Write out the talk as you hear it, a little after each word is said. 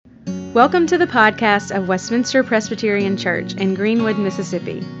Welcome to the podcast of Westminster Presbyterian Church in Greenwood,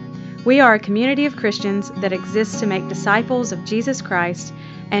 Mississippi. We are a community of Christians that exists to make disciples of Jesus Christ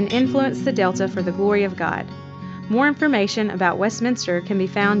and influence the Delta for the glory of God. More information about Westminster can be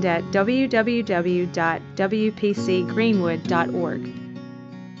found at www.wpcgreenwood.org.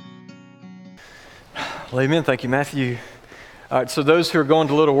 Well, amen. Thank you, Matthew. All right, so those who are going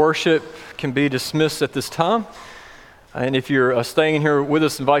to Little Worship can be dismissed at this time. And if you're staying here with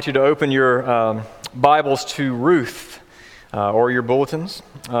us, I invite you to open your Bibles to Ruth, or your bulletins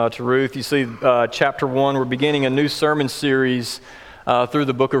to Ruth. You see chapter 1. We're beginning a new sermon series through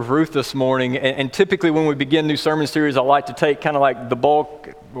the book of Ruth this morning. And typically when we begin new sermon series, I like to take kind of like the bulk,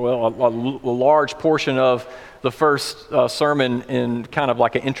 well, a large portion of the first sermon in kind of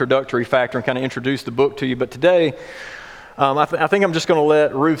like an introductory factor and kind of introduce the book to you. But today, I think I'm just going to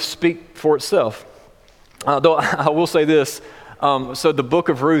let Ruth speak for itself. Though I will say this, so the book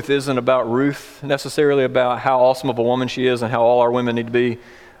of Ruth isn't about Ruth necessarily, about how awesome of a woman she is and how all our women need to be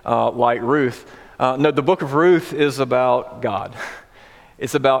like Ruth. No, the book of Ruth is about God.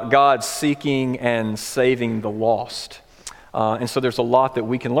 It's about God seeking and saving the lost. And so there's a lot that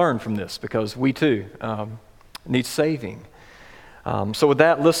we can learn from this because we too need saving. So with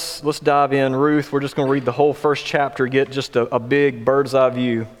that, let's dive in. Ruth, we're just going to read the whole first chapter, get just a big bird's eye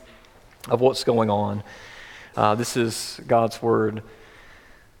view of what's going on. This is God's word.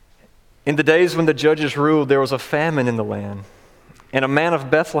 In the days when the judges ruled, there was a famine in the land, and a man of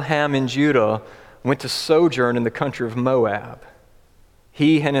Bethlehem in Judah went to sojourn in the country of Moab.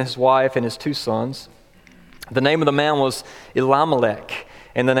 He and his wife and his 2 sons. The name of the man was Elimelech,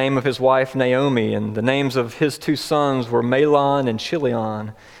 and the name of his wife Naomi, and the names of his 2 sons were Mahlon and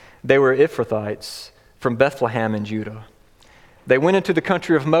Chilion. They were Ephrathites from Bethlehem in Judah. They went into the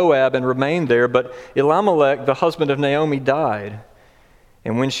country of Moab and remained there, but Elimelech, the husband of Naomi, died,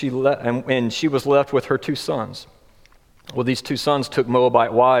 and she was left with her 2 sons. Well, these 2 sons took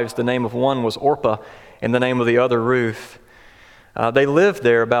Moabite wives. The name of one was Orpah, and the name of the other Ruth. They lived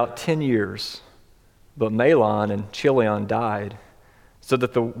there about 10 years, but Mahlon and Chilion died, so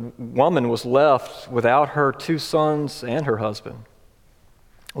that the woman was left without her 2 sons and her husband.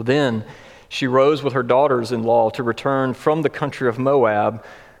 Well, then she rose with her daughters-in-law to return from the country of Moab,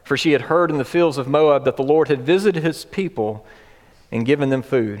 for she had heard in the fields of Moab that the Lord had visited his people and given them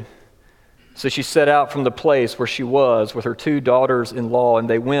food. So she set out from the place where she was with her 2 daughters-in-law, and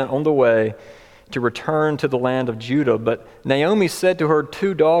they went on the way to return to the land of Judah. But Naomi said to her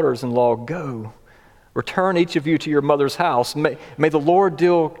 2 daughters-in-law, "Go, return each of you to your mother's house. May the Lord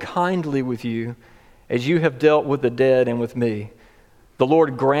deal kindly with you as you have dealt with the dead and with me. The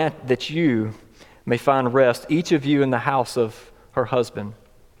Lord grant that you may find rest, each of you in the house of her husband."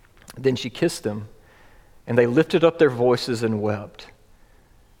 Then she kissed them, and they lifted up their voices and wept.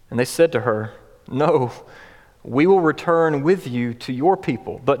 And they said to her, "No, we will return with you to your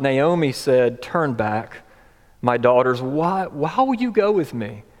people." But Naomi said, "Turn back, my daughters. Why will you go with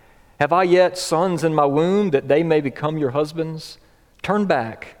me? Have I yet sons in my womb that they may become your husbands? Turn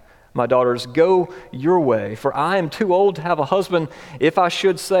back, my daughters, go your way, for I am too old to have a husband. If I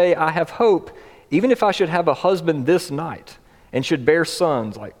should say I have hope, even if I should have a husband this night and should bear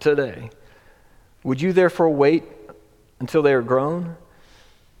sons like today, would you therefore wait until they are grown?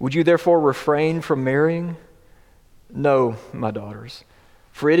 Would you therefore refrain from marrying? No, my daughters,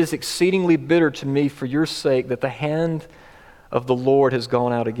 for it is exceedingly bitter to me for your sake that the hand of the Lord has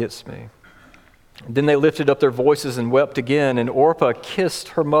gone out against me." Then they lifted up their voices and wept again, and Orpah kissed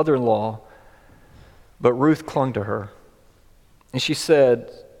her mother-in-law, but Ruth clung to her. And she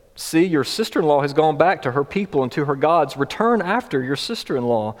said, "See, your sister-in-law has gone back to her people and to her gods. Return after your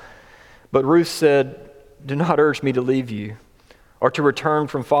sister-in-law." But Ruth said, "Do not urge me to leave you or to return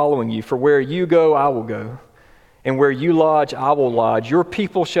from following you, for where you go, I will go, and where you lodge, I will lodge. Your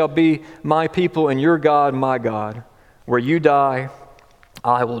people shall be my people, and your God, my God. Where you die,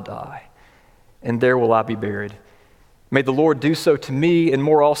 I will die, and there will I be buried. May the Lord do so to me, and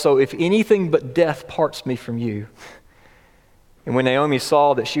more also, if anything but death parts me from you." And when Naomi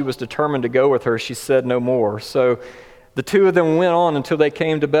saw that she was determined to go with her, she said no more. So the 2 of them went on until they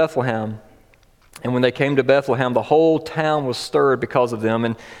came to Bethlehem. And when they came to Bethlehem, the whole town was stirred because of them.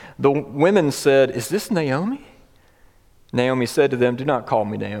 And the women said, "Is this Naomi?" Naomi said to them, "Do not call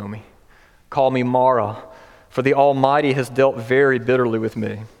me Naomi. Call me Mara, for the Almighty has dealt very bitterly with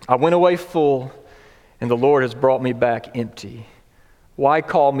me. I went away full, and the Lord has brought me back empty. Why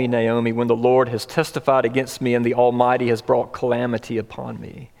call me Naomi when the Lord has testified against me and the Almighty has brought calamity upon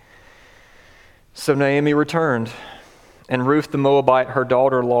me?" So Naomi returned, and Ruth the Moabite, her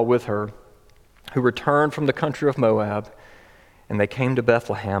daughter-in-law, with her, who returned from the country of Moab. and they came to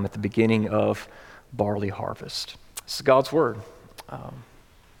Bethlehem at the beginning of barley harvest. This is God's word.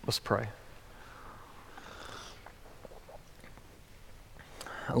 Let's pray.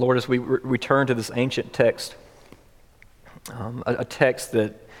 Lord, as we return to this ancient text, a text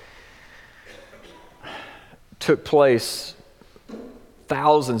that took place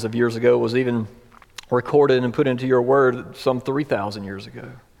thousands of years ago, was even recorded and put into your word some 3,000 years ago.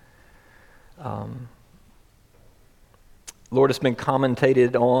 Lord, it's been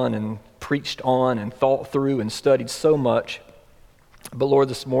commentated on and preached on and thought through and studied so much. But Lord,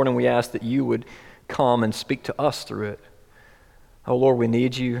 this morning we ask that you would come and speak to us through it. Oh Lord, we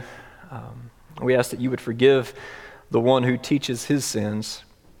need you. We ask that you would forgive the one who teaches his sins,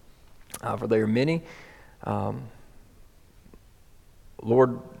 for they are many.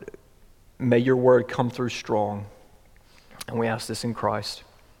 Lord, may your word come through strong. And we ask this in Christ.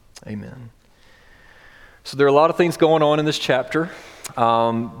 Amen. So there are a lot of things going on in this chapter,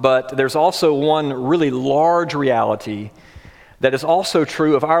 but there's also one really large reality that is also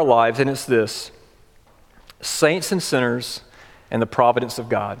true of our lives, and it's this: saints and sinners and the providence of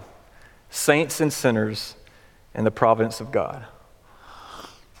God. Saints and sinners and the providence of God.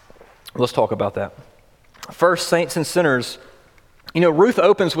 Let's talk about that. First, saints and sinners. You know, Ruth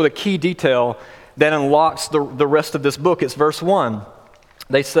opens with a key detail that unlocks the rest of this book. It's verse 1.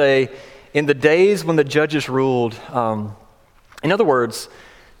 They say, in the days when the judges ruled. In other words,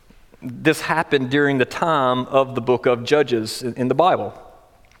 this happened during the time of the book of Judges in the Bible.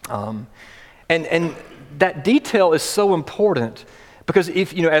 And that detail is so important because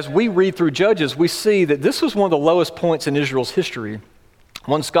as we read through Judges, we see that this was one of the lowest points in Israel's history.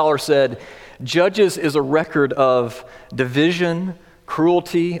 One scholar said, Judges is a record of division,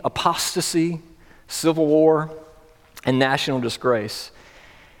 cruelty, apostasy, civil war, and national disgrace.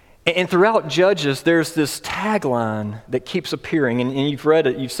 And throughout Judges, there's this tagline that keeps appearing, and you've read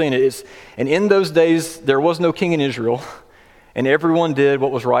it, you've seen it. And in those days, there was no king in Israel, and everyone did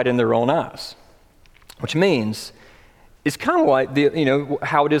what was right in their own eyes. Which means, it's kind of like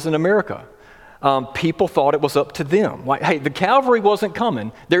how it is in America. People thought it was up to them. Like, hey, the cavalry wasn't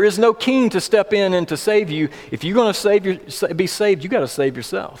coming. There is no king to step in and to save you. If you're going to be saved, you got to save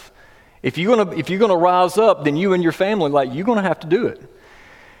yourself. If you're going to rise up, then you and your family, you're going to have to do it.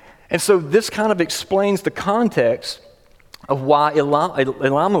 And so this kind of explains the context of why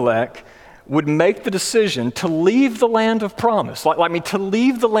Elimelech would make the decision to leave the land of promise, to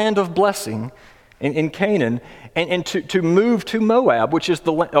leave the land of blessing in Canaan, and to move to Moab, which is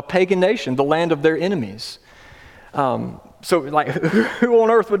a pagan nation, the land of their enemies. So who on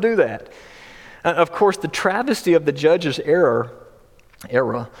earth would do that? Of course, the travesty of the Judges' era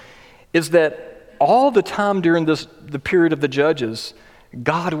is that all the time during the period of the Judges,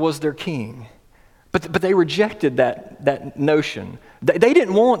 God was their king. But they rejected that notion. They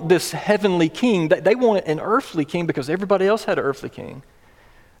didn't want this heavenly king. They wanted an earthly king because everybody else had an earthly king.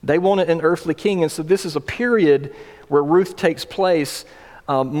 They wanted an earthly king. And so this is a period where Ruth takes place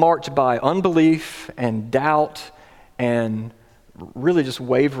marked by unbelief and doubt and really just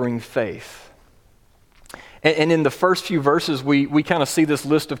wavering faith. And in the first few verses, we kind of see this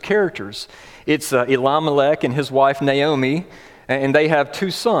list of characters. It's Elimelech and his wife Naomi, and they have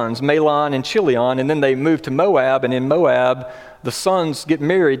two sons, Mahlon and Chilion, and then they move to Moab, and in Moab, the sons get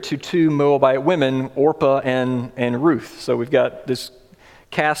married to two Moabite women, Orpah and Ruth. So we've got this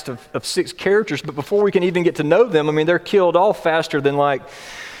cast of 6 characters, but before we can even get to know them, they're killed off faster than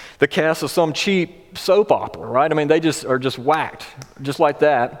the cast of some cheap soap opera, right? They just are whacked, just like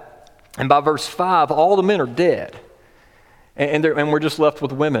that. And by verse 5, all the men are dead, and we're just left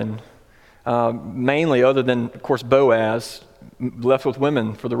with women, mainly, other than, of course, Boaz, left with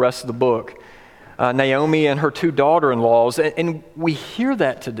women for the rest of the book. Naomi and her 2 daughter-in-laws, and we hear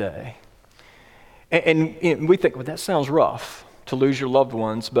that today. And we think, well, that sounds rough to lose your loved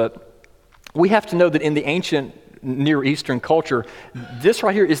ones, but we have to know that in the ancient Near Eastern culture, this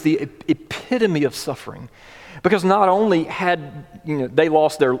right here is the epitome of suffering. Because not only had they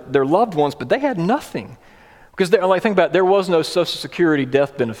lost their loved ones, but they had nothing. Because think about it, there was no Social Security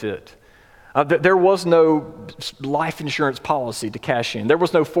death benefit. There was no life insurance policy to cash in. There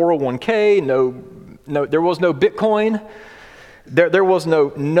was no 401k, no. There was no Bitcoin. There was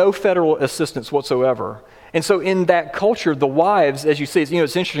no federal assistance whatsoever. And so in that culture, the wives, as you see, it's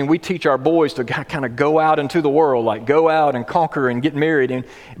interesting. We teach our boys to kind of go out into the world, go out and conquer and get married.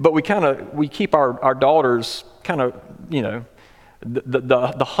 But we keep our daughters kind of,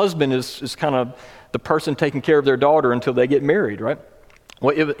 the husband is kind of the person taking care of their daughter until they get married, right?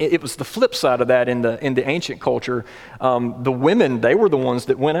 Well, it was the flip side of that in the ancient culture. The women, they were the ones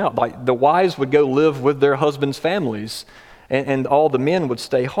that went out. The wives would go live with their husbands' families and all the men would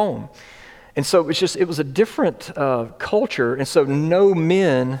stay home. And so it was a different culture, and so no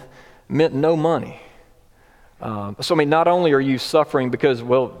men meant no money. So I mean, not only are you suffering because,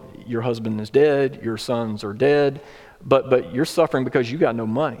 well, your husband is dead, your sons are dead, but you're suffering because you got no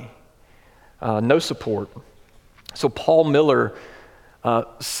money, no support. So Paul Miller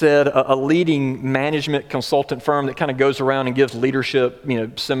said a leading management consultant firm that kind of goes around and gives leadership,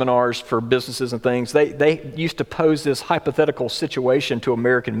 seminars for businesses and things. They used to pose this hypothetical situation to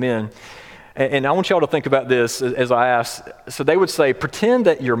American men. And I want y'all to think about this as I ask. So they would say, pretend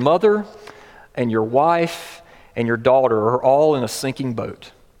that your mother and your wife and your daughter are all in a sinking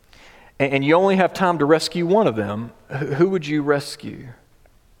boat. And you only have time to rescue one of them. Who would you rescue?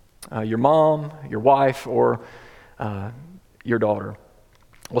 Your mom, your wife, or your daughter?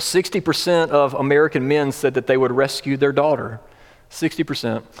 Well, 60% of American men said that they would rescue their daughter.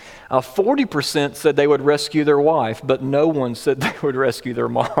 60%. 40% said they would rescue their wife, but no one said they would rescue their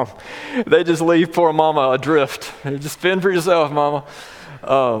mom. They just leave poor mama adrift. Just fend for yourself, mama.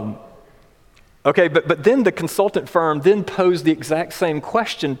 Okay, but then the consultant firm then posed the exact same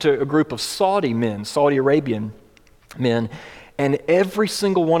question to a group of Saudi Arabian men, and every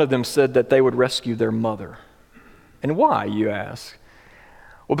single one of them said that they would rescue their mother. And why, you ask?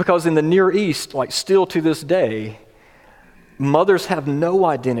 Well, because in the Near East, like still to this day, mothers have no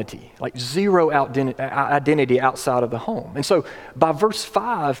identity, like zero identity outside of the home. And so by verse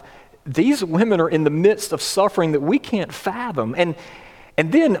 5, these women are in the midst of suffering that we can't fathom. And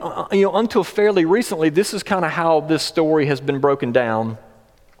then, until fairly recently, this is kind of how this story has been broken down.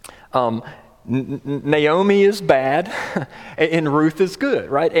 Naomi is bad and Ruth is good,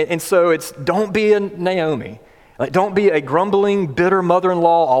 right? And so it's don't be a Naomi. Like, don't be a grumbling, bitter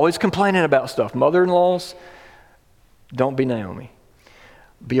mother-in-law, always complaining about stuff. Mother-in-laws, don't be Naomi.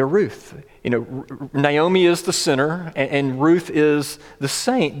 Be a Ruth. Naomi is the sinner, and Ruth is the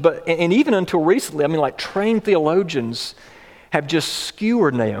saint. And even until recently, trained theologians have just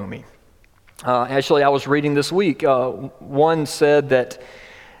skewered Naomi. Actually, I was reading this week. One said that,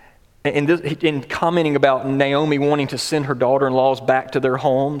 in commenting about Naomi wanting to send her daughter-in-laws back to their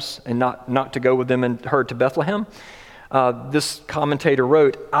homes and not to go with them and her to Bethlehem, this commentator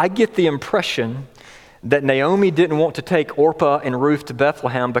wrote, "I get the impression that Naomi didn't want to take Orpah and Ruth to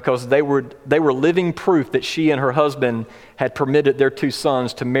Bethlehem because they were living proof that she and her husband had permitted their two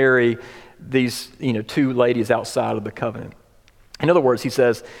sons to marry these two ladies outside of the covenant." In other words, he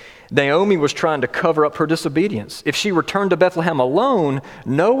says, Naomi was trying to cover up her disobedience. If she returned to Bethlehem alone,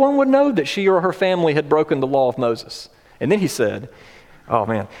 no one would know that she or her family had broken the law of Moses. And then he said, oh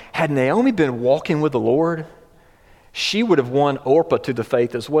man, had Naomi been walking with the Lord, she would have won Orpah to the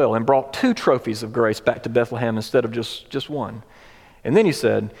faith as well and brought 2 trophies of grace back to Bethlehem instead of just one. And then he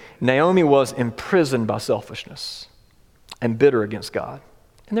said, Naomi was imprisoned by selfishness and bitter against God.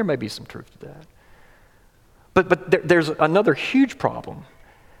 And there may be some truth to that. But there's another huge problem.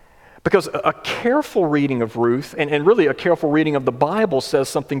 Because a careful reading of Ruth, and really a careful reading of the Bible, says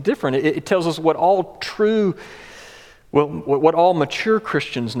something different. It tells us what all mature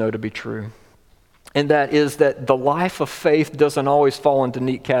Christians know to be true. And that is that the life of faith doesn't always fall into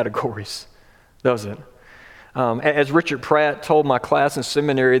neat categories, does it? As Richard Pratt told my class in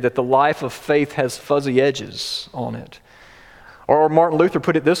seminary, that the life of faith has fuzzy edges on it. Or Martin Luther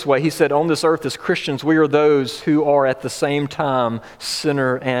put it this way. He said, on this earth as Christians, we are those who are at the same time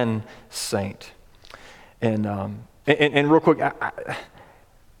sinner and saint. And real quick,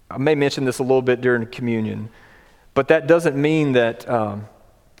 I may mention this a little bit during communion, but that doesn't mean that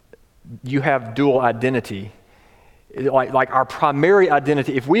you have dual identity. Like our primary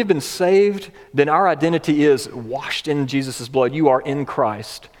identity, if we have been saved, then our identity is washed in Jesus' blood. You are in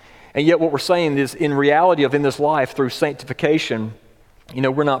Christ. And yet what we're saying is, in reality of in this life, through sanctification,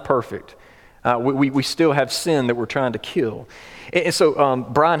 we're not perfect. We still have sin that we're trying to kill. And so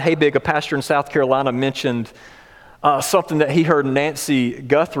Brian Habig, a pastor in South Carolina, mentioned something that he heard Nancy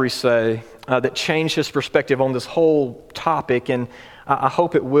Guthrie say that changed his perspective on this whole topic, and I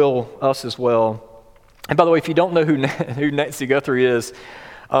hope it will us as well. And by the way, if you don't know who Nancy Guthrie is,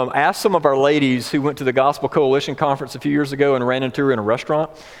 ask some of our ladies who went to the Gospel Coalition Conference a few years ago and ran into her in a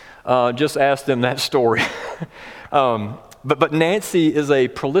restaurant. Just ask them that story. But Nancy is a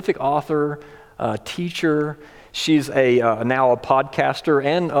prolific author, teacher. She's now a podcaster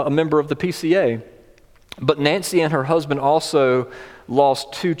and a member of the PCA. But Nancy and her husband also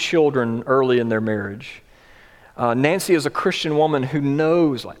lost 2 children early in their marriage. Nancy is a Christian woman who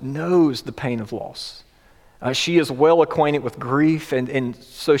knows the pain of loss. She is well acquainted with grief, and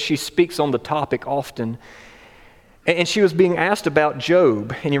so she speaks on the topic often. And she was being asked about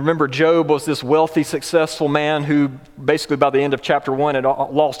Job. And you remember Job was this wealthy, successful man who basically by the end of chapter 1 had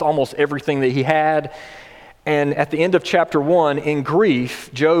lost almost everything that he had. And at the end of chapter 1, in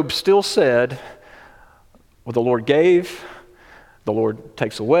grief, Job still said, well, the Lord gave, the Lord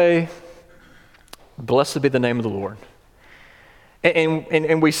takes away. Blessed be the name of the Lord.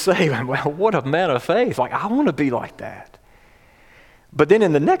 And we say, well, what a man of faith. Like, I want to be like that. But then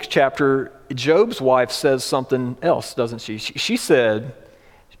in the next chapter, Job's wife says something else, doesn't she? She said,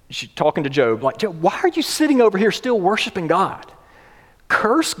 talking to Job, like, Job, why are you sitting over here still worshiping God?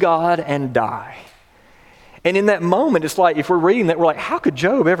 Curse God and die. And in that moment, it's like, if we're reading that, we're like, how could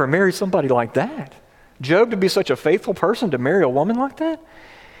Job ever marry somebody like that? Job to be such a faithful person to marry a woman like that?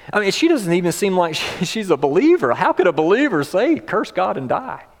 I mean, she doesn't even seem like she's a believer. How could a believer say, curse God and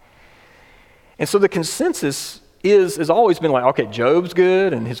die? And so the consensus has always been like, okay, Job's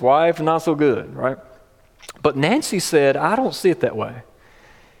good and his wife not so good, right? But Nancy said, I don't see it that way.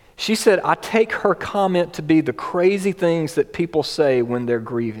 She said, I take her comment to be the crazy things that people say when they're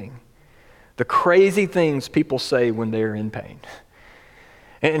grieving. The crazy things people say when they're in pain.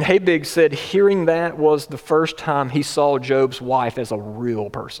 And Habig said hearing that was the first time he saw Job's wife as a real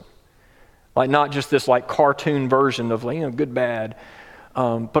person. Like not just this like cartoon version of, good, bad,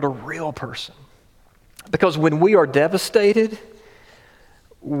 but a real person. Because when we are devastated,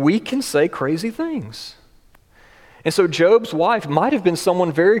 we can say crazy things. And so Job's wife might have been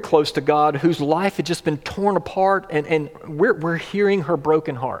someone very close to God whose life had just been torn apart, and we're hearing her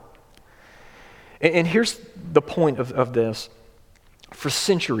broken heart. And here's the point of this. For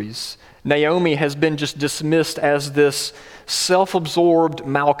centuries, Naomi has been just dismissed as this self-absorbed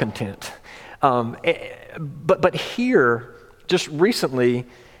malcontent. But here, just recently,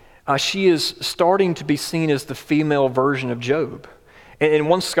 she is starting to be seen as the female version of Job. And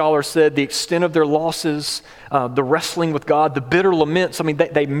one scholar said the extent of their losses, the wrestling with God, the bitter laments,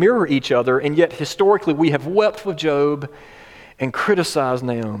 they mirror each other, and yet historically we have wept with Job and criticized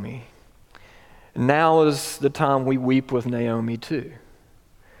Naomi. Now is the time we weep with Naomi too.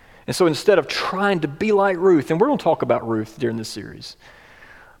 And so instead of trying to be like Ruth, and we're going to talk about Ruth during this series,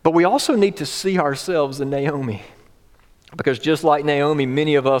 but we also need to see ourselves in Naomi. Because just like Naomi,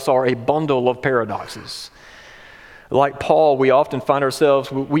 many of us are a bundle of paradoxes. Like Paul, we often find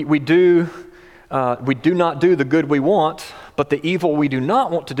ourselves, we do not do the good we want, but the evil we do not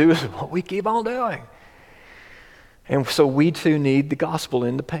want to do is what we keep on doing. And so we too need the gospel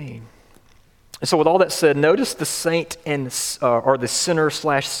in the pain. And so with all that said, notice the saint or the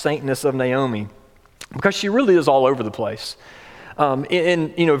sinner/saintness of Naomi, because she really is all over the place.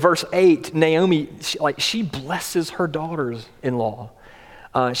 In verse 8, Naomi, she blesses her daughters-in-law.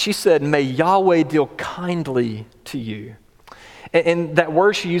 She said, may Yahweh deal kindly to you. And that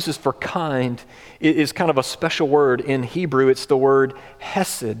word she uses for kind is kind of a special word in Hebrew. It's the word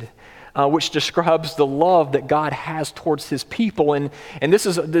hesed, which describes the love that God has towards his people. And this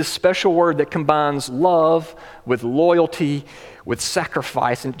is this special word that combines love with loyalty, with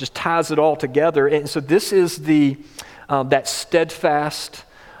sacrifice, and just ties it all together. And so this is that steadfast,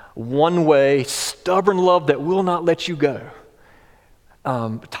 one-way, stubborn love that will not let you go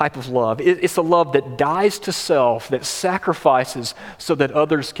type of love. It's a love that dies to self, that sacrifices so that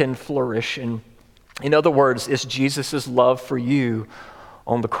others can flourish. And in other words, it's Jesus' love for you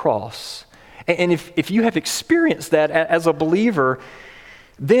on the cross. And if you have experienced that as a believer,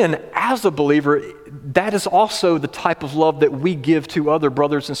 then as a believer, that is also the type of love that we give to other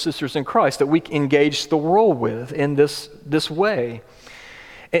brothers and sisters in Christ, that we engage the world with in this way.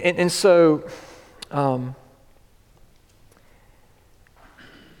 And so,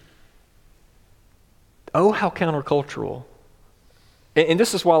 oh, how countercultural. And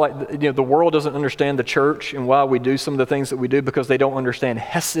this is why, the world doesn't understand the church and why we do some of the things that we do, because they don't understand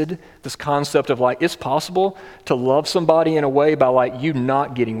hesed, this concept of it's possible to love somebody in a way by you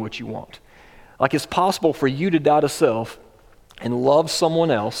not getting what you want. It's possible for you to die to self and love someone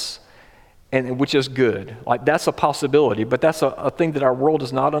else, and which is good. That's a possibility, but that's a thing that our world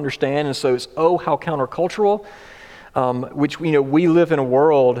does not understand. And so it's, oh, how countercultural, which, we live in a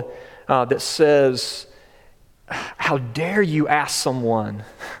world that says, how dare you ask someone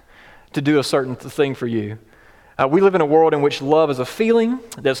to do a certain thing for you? We live in a world in which love is a feeling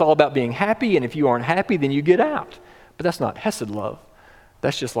that's all about being happy, and if you aren't happy, then you get out. But that's not hesed love.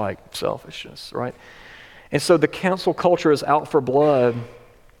 That's just selfishness, right? And so the cancel culture is out for blood,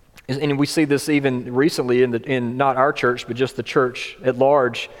 and we see this even recently in not our church, but just the church at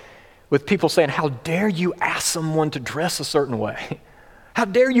large, with people saying, how dare you ask someone to dress a certain way? How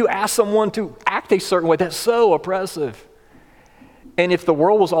dare you ask someone to act a certain way? That's so oppressive. And if the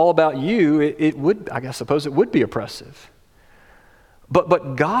world was all about you, it would, I suppose it would be oppressive.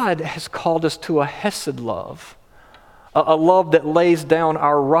 But God has called us to a hesed love, a love that lays down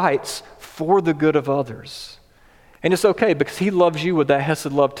our rights for the good of others. And it's okay because he loves you with that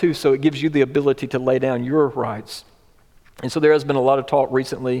hesed love too, so it gives you the ability to lay down your rights. And so there has been a lot of talk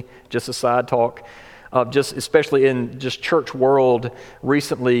recently, just a side talk, just especially in just church world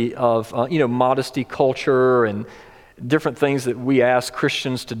recently of modesty culture and different things that we ask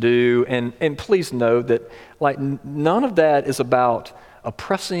Christians to do. And please know that none of that is about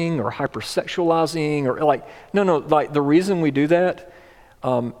oppressing or hypersexualizing or no, the reason we do that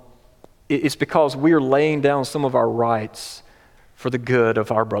it's because we are laying down some of our rights for the good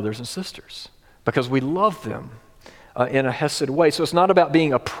of our brothers and sisters because we love them in a hesed way. So it's not about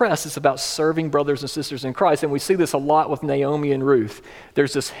being oppressed, it's about serving brothers and sisters in Christ. And we see this a lot with Naomi and Ruth.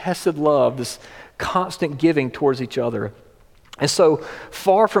 There's this hesed love, this constant giving towards each other. And so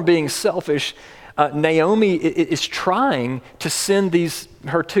far from being selfish, Naomi is trying to send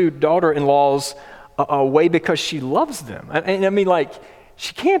her two daughter-in-laws away because she loves them. And I mean,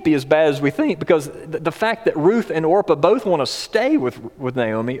 she can't be as bad as we think because the fact that Ruth and Orpah both want to stay with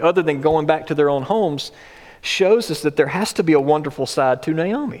Naomi, other than going back to their own homes, shows us that there has to be a wonderful side to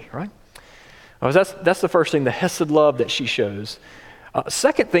Naomi, right? That's the first thing, the hesed love that she shows.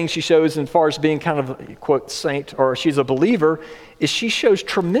 Second thing she shows, as far as being kind of, quote, saint, or she's a believer, is she shows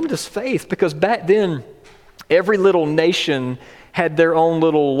tremendous faith because back then, every little nation had their own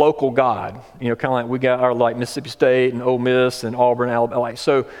little local god. Kind of like we got our Mississippi State and Ole Miss and Auburn, Alabama.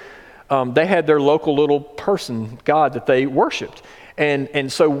 So they had their local little person, God, that they worshiped.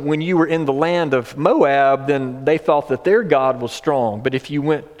 And so when you were in the land of Moab, then they thought that their God was strong. But if you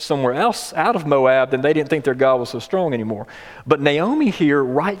went somewhere else out of Moab, then they didn't think their God was so strong anymore. But Naomi here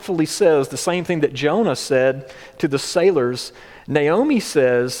rightfully says the same thing that Jonah said to the sailors. Naomi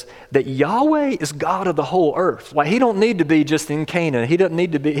says that Yahweh is God of the whole earth. He don't need to be just in Canaan. He doesn't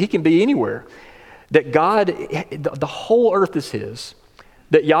need to be, he can be anywhere. That God, the whole earth is his.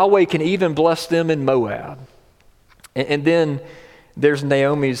 That Yahweh can even bless them in Moab. And then there's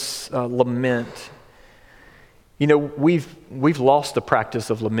Naomi's lament. We've lost the practice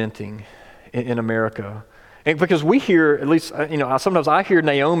of lamenting in America. And because we hear, at least, sometimes I hear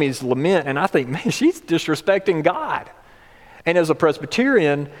Naomi's lament and I think, man, she's disrespecting God. And as a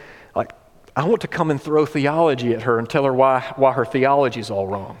Presbyterian, I want to come and throw theology at her and tell her why her theology is all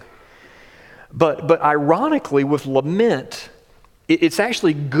wrong. But ironically, with lament, it's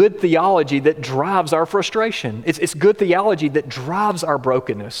actually good theology that drives our frustration. It's good theology that drives our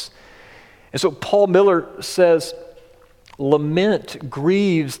brokenness. And so Paul Miller says, lament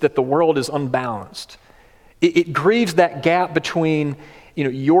grieves that the world is unbalanced. It grieves that gap between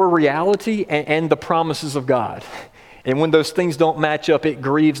your reality and the promises of God. And when those things don't match up, it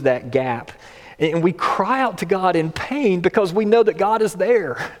grieves that gap. And we cry out to God in pain because we know that God is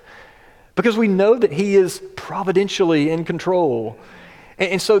there. Because we know that he is providentially in control.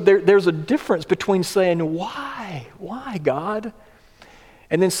 And so there's a difference between saying, why, God?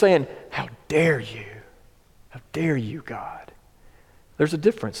 And then saying, how dare you, God? There's a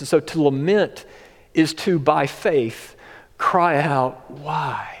difference. And so to lament is to, by faith, cry out,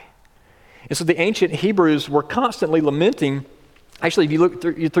 why? And so the ancient Hebrews were constantly lamenting. Actually, if you look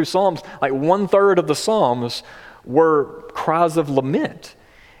through Psalms, 1/3 of the Psalms were cries of lament.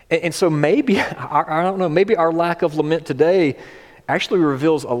 And so maybe, I don't know, maybe our lack of lament today actually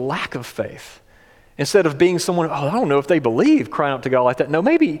reveals a lack of faith. Instead of being someone, I don't know if they believe, crying out to God like that. No,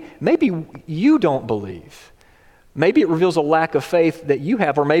 maybe you don't believe. Maybe it reveals a lack of faith that you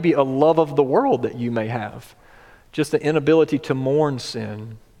have, or maybe a love of the world that you may have. Just the inability to mourn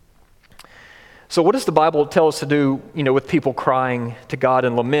sin. So what does the Bible tell us to do, with people crying to God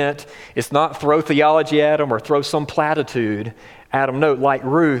in lament? It's not throw theology at them or throw some platitude at them. No, like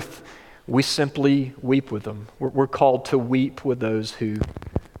Ruth, we simply weep with them. We're called to weep with those who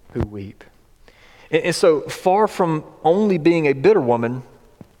weep. And so far from only being a bitter woman,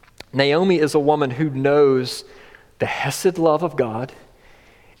 Naomi is a woman who knows the hesed love of God,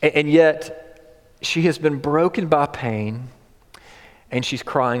 and yet she has been broken by pain, and she's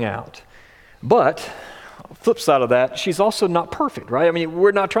crying out. But, flip side of that, she's also not perfect, right? I mean,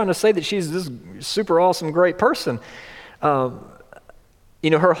 we're not trying to say that she's this super awesome, great person.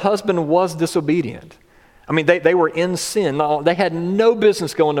 Her husband was disobedient. I mean, they were in sin. They had no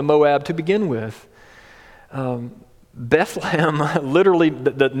business going to Moab to begin with. Bethlehem, literally,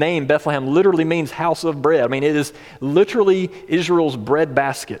 the name Bethlehem literally means house of bread. I mean, it is literally Israel's bread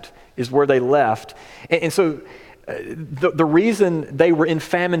basket is where they left. And so the reason they were in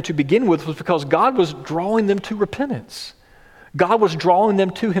famine to begin with was because God was drawing them to repentance. God was drawing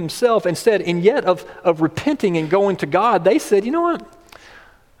them to himself instead. And yet of repenting and going to God, they said, you know what?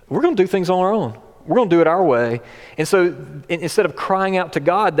 We're going to do things on our own. We're going to do it our way. And so instead of crying out to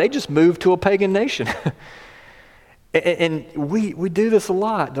God, they just moved to a pagan nation. And we do this a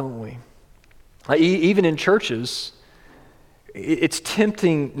lot, don't we? Even in churches, it's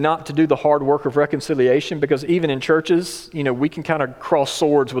tempting not to do the hard work of reconciliation, because even in churches, we can kind of cross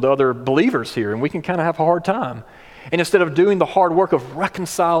swords with other believers here, and we can kind of have a hard time. And instead of doing the hard work of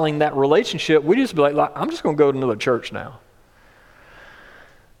reconciling that relationship, we just be like, I'm just going to go to another church now.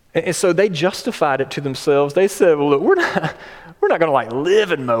 And so they justified it to themselves. They said, well, look, we're not going to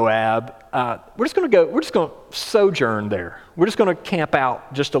live in Moab. We're just going to sojourn there. We're just going to camp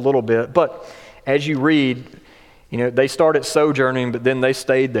out just a little bit. But as you read, they started sojourning, but then they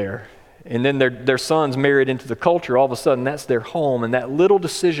stayed there. And then their sons married into the culture. All of a sudden, that's their home. And that little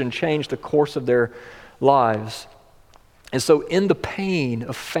decision changed the course of their lives. And so in the pain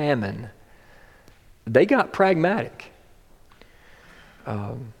of famine, they got pragmatic.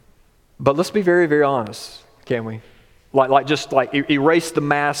 But let's be very, very honest, can't we? Just erase the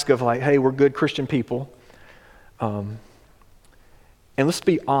mask of hey, we're good Christian people. And let's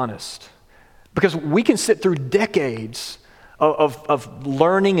be honest. Because we can sit through decades of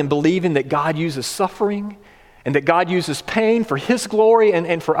learning and believing that God uses suffering and that God uses pain for his glory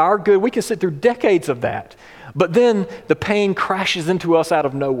and for our good. We can sit through decades of that. But then the pain crashes into us out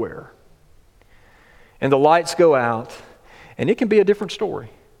of nowhere. And the lights go out, and it can be a different story.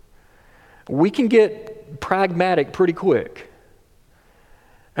 We can get pragmatic pretty quick.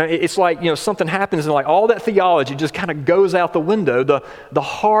 It's like, something happens and all that theology just kind of goes out the window. The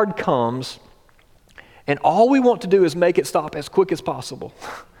hard comes, and all we want to do is make it stop as quick as possible.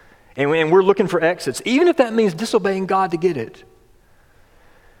 And we're looking for exits, even if that means disobeying God to get it.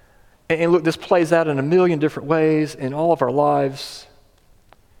 And look, this plays out in a million different ways in all of our lives.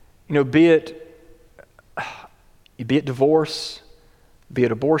 Be it divorce, be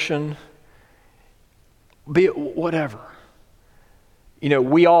it abortion, be it whatever.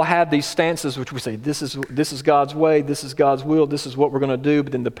 We all have these stances which we say, this is God's way, this is God's will, this is what we're going to do.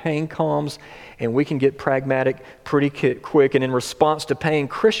 But then the pain comes, and we can get pragmatic pretty quick. And in response to pain,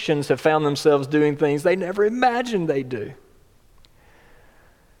 Christians have found themselves doing things they never imagined they'd do.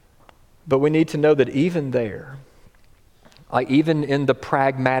 But we need to know that even there, even in the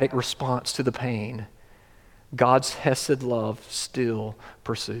pragmatic response to the pain, God's hesed love still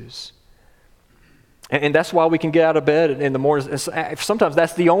pursues. And that's why we can get out of bed in the mornings. Sometimes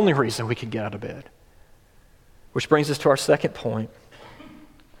that's the only reason we can get out of bed. Which brings us to our second point,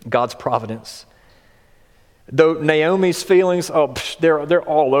 God's providence. Though Naomi's feelings, they're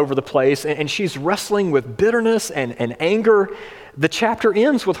all over the place, and she's wrestling with bitterness and anger, the chapter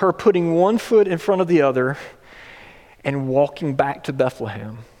ends with her putting one foot in front of the other and walking back to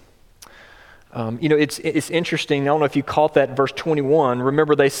Bethlehem. It's interesting. I don't know if you caught that in verse 21.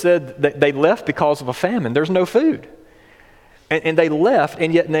 Remember, they said that they left because of a famine. There's no food. And they left,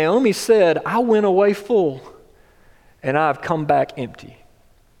 and yet Naomi said, I went away full, and I've come back empty.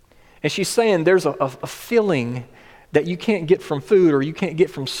 And she's saying there's a feeling that you can't get from food or you can't get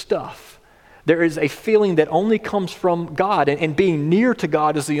from stuff. There is a feeling that only comes from God, and being near to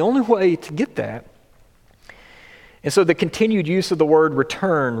God is the only way to get that. And so the continued use of the word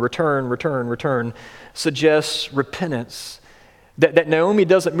return suggests repentance. That Naomi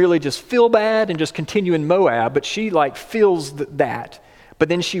doesn't really just feel bad and just continue in Moab, but she feels that. But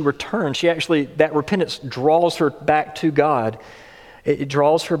then she returns. That repentance draws her back to God. It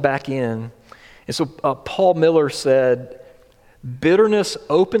draws her back in. And so Paul Miller said, bitterness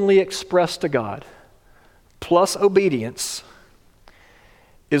openly expressed to God plus obedience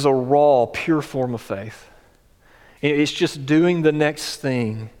is a raw, pure form of faith. It's just doing the next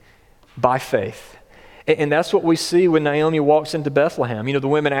thing by faith. And that's what we see when Naomi walks into Bethlehem. The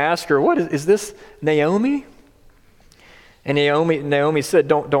women ask her, "What is this Naomi?" And Naomi said,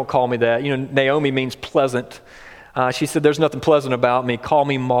 don't call me that. Naomi means pleasant. She said, there's nothing pleasant about me. Call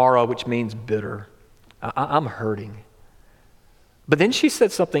me Mara, which means bitter. I'm hurting. But then she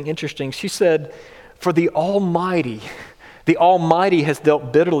said something interesting. She said, for the Almighty has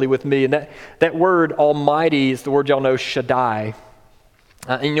dealt bitterly with me. And that word Almighty is the word y'all know, Shaddai.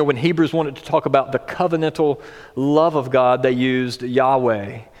 And when Hebrews wanted to talk about the covenantal love of God, they used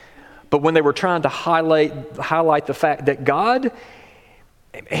Yahweh. But when they were trying to highlight the fact that God,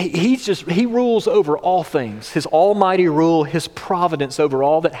 He rules over all things. His almighty rule, His providence over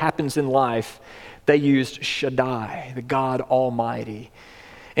all that happens in life, they used Shaddai, the God Almighty.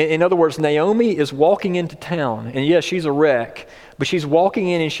 In other words, Naomi is walking into town, and yes, she's a wreck, but she's walking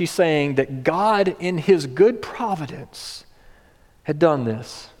in and she's saying that God, in His good providence, had done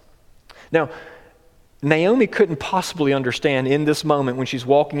this. Now, Naomi couldn't possibly understand in this moment when she's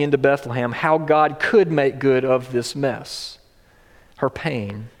walking into Bethlehem how God could make good of this mess, her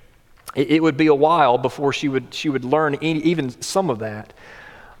pain. It would be a while before she would learn even some of that.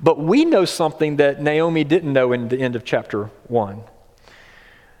 But we know something that Naomi didn't know in the end of chapter 1.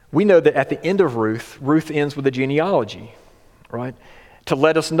 We know that at the end of Ruth ends with a genealogy, right? To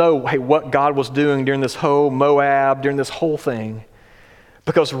let us know, hey, what God was doing during this whole Moab, during this whole thing.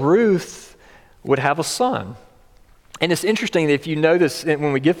 Because Ruth would have a son. And it's interesting that if you notice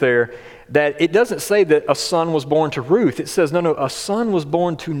when we get there, that it doesn't say that a son was born to Ruth. It says, no, a son was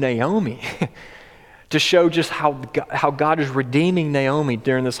born to Naomi to show just how God is redeeming Naomi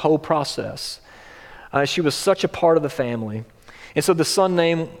during this whole process. She was such a part of the family. And so the son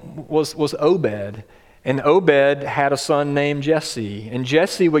name was Obed. And Obed had a son named Jesse. And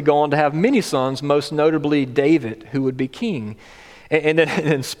Jesse would go on to have many sons, most notably David, who would be king. And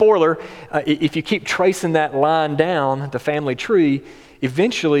then, spoiler, if you keep tracing that line down, the family tree,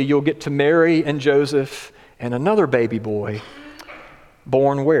 eventually you'll get to Mary and Joseph and another baby boy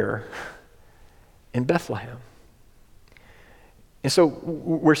born where? In Bethlehem. And so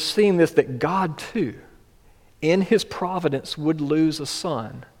we're seeing this, that God too, in his providence, would lose a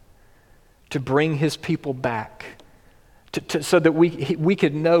son to bring his people back, so that we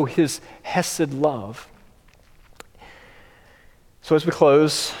could know his hesed love. So as we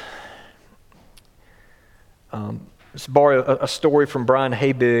close, let's borrow a story from Brian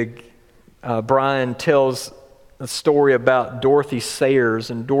Habig. Brian tells a story about Dorothy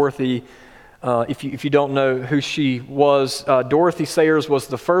Sayers. And Dorothy, if you don't know who she was, Dorothy Sayers was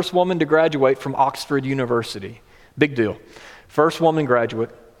the first woman to graduate from Oxford University. Big deal. First woman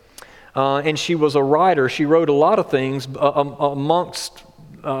graduate. And she was a writer. She wrote a lot of things. Amongst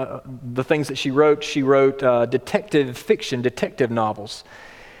the things that she wrote detective fiction, detective novels.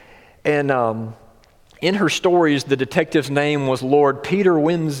 And in her stories, the detective's name was Lord Peter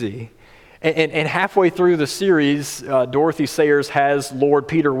Wimsey. And halfway through the series, Dorothy Sayers has Lord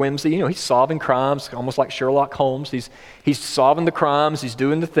Peter Wimsey. You know, he's solving crimes, almost like Sherlock Holmes. He's solving the crimes, he's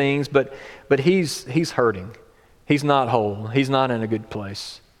doing the things, but he's hurting. He's not whole. He's not in a good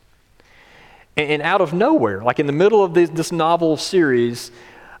place. And out of nowhere, like in the middle of this novel series,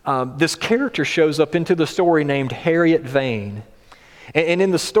 this character shows up into the story named Harriet Vane. And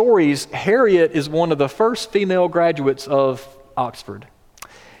in the stories, Harriet is one of the first female graduates of Oxford.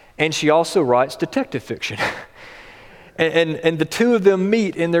 And she also writes detective fiction. and the two of them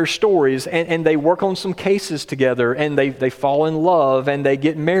meet in their stories, and they work on some cases together, and they fall in love, and they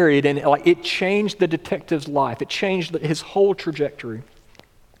get married, and like it changed the detective's life. It changed his whole trajectory.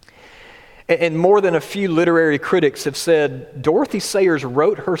 And more than a few literary critics have said, Dorothy Sayers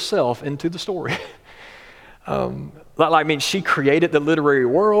wrote herself into the story. She created the literary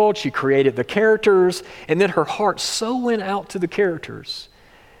world, she created the characters, and then her heart so went out to the characters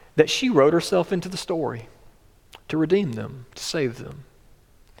that she wrote herself into the story to redeem them, to save them.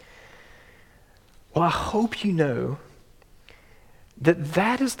 Well, I hope you know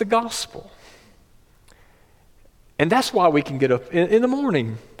that is the gospel. And that's why we can get up in the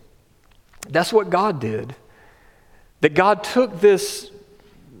morning. That's what God did. That God took this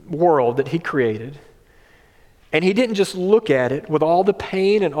world that he created, and he didn't just look at it with all the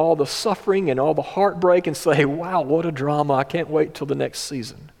pain and all the suffering and all the heartbreak and say, wow, what a drama, I can't wait till the next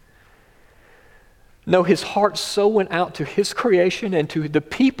season. No, his heart so went out to his creation and to the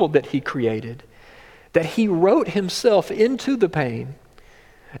people that he created that he wrote himself into the pain.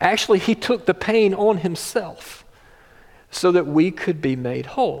 Actually, he took the pain on himself so that we could be made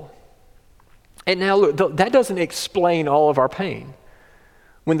whole. And now look, that doesn't explain all of our pain.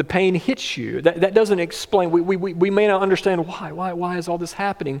 When the pain hits you, that doesn't explain, we may not understand why is all this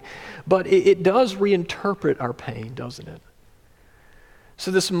happening, but it does reinterpret our pain, doesn't it?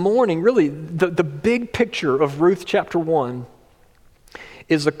 So this morning, really, the big picture of Ruth chapter 1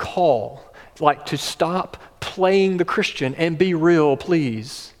 is a call, like to stop playing the Christian and be real,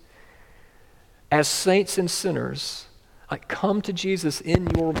 please. As saints and sinners, like come to Jesus in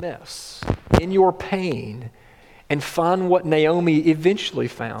your mess, in your pain, and find what Naomi eventually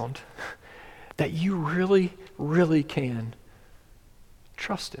found, that you really, really can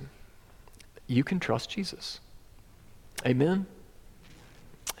trust him. You can trust Jesus. Amen?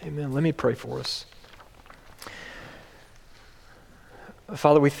 Amen. Let me pray for us.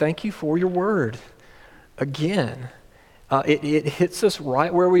 Father, we thank you for your word. Again, it hits us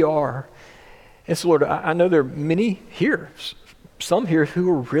right where we are. And so, Lord, I know there are many here, some here who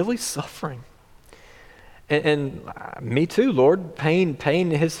are really suffering. And me too, Lord. Pain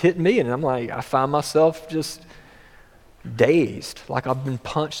has hit me, and I'm like, I find myself just dazed, like I've been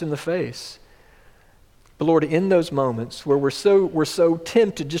punched in the face. But Lord, in those moments where we're so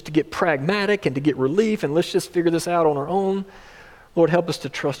tempted just to get pragmatic and to get relief and let's just figure this out on our own, Lord, help us to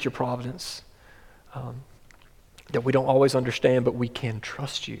trust your providence. That we don't always understand, but we can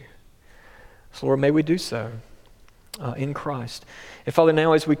trust you. So Lord, may we do so in Christ. And Father,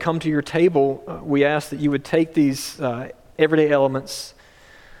 now as we come to your table, we ask that you would take these everyday elements,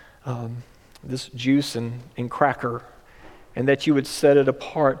 this juice and cracker, and that you would set it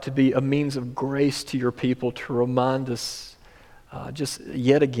apart to be a means of grace to your people, to remind us just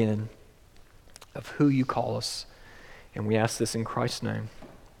yet again of who you call us. And we ask this in Christ's name.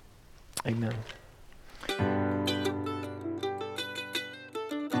 Amen.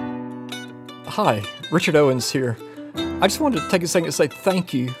 Hi, Richard Owens here. I just wanted to take a second to say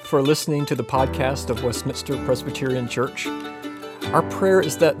thank you for listening to the podcast of Westminster Presbyterian Church. Our prayer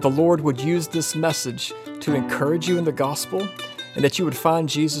is that the Lord would use this message to encourage you in the gospel and that you would find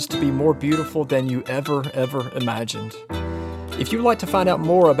Jesus to be more beautiful than you ever imagined. If you'd like to find out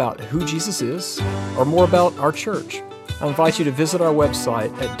more about who Jesus is or more about our church, I invite you to visit our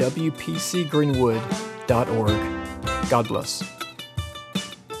website at wpcgreenwood.org. God bless.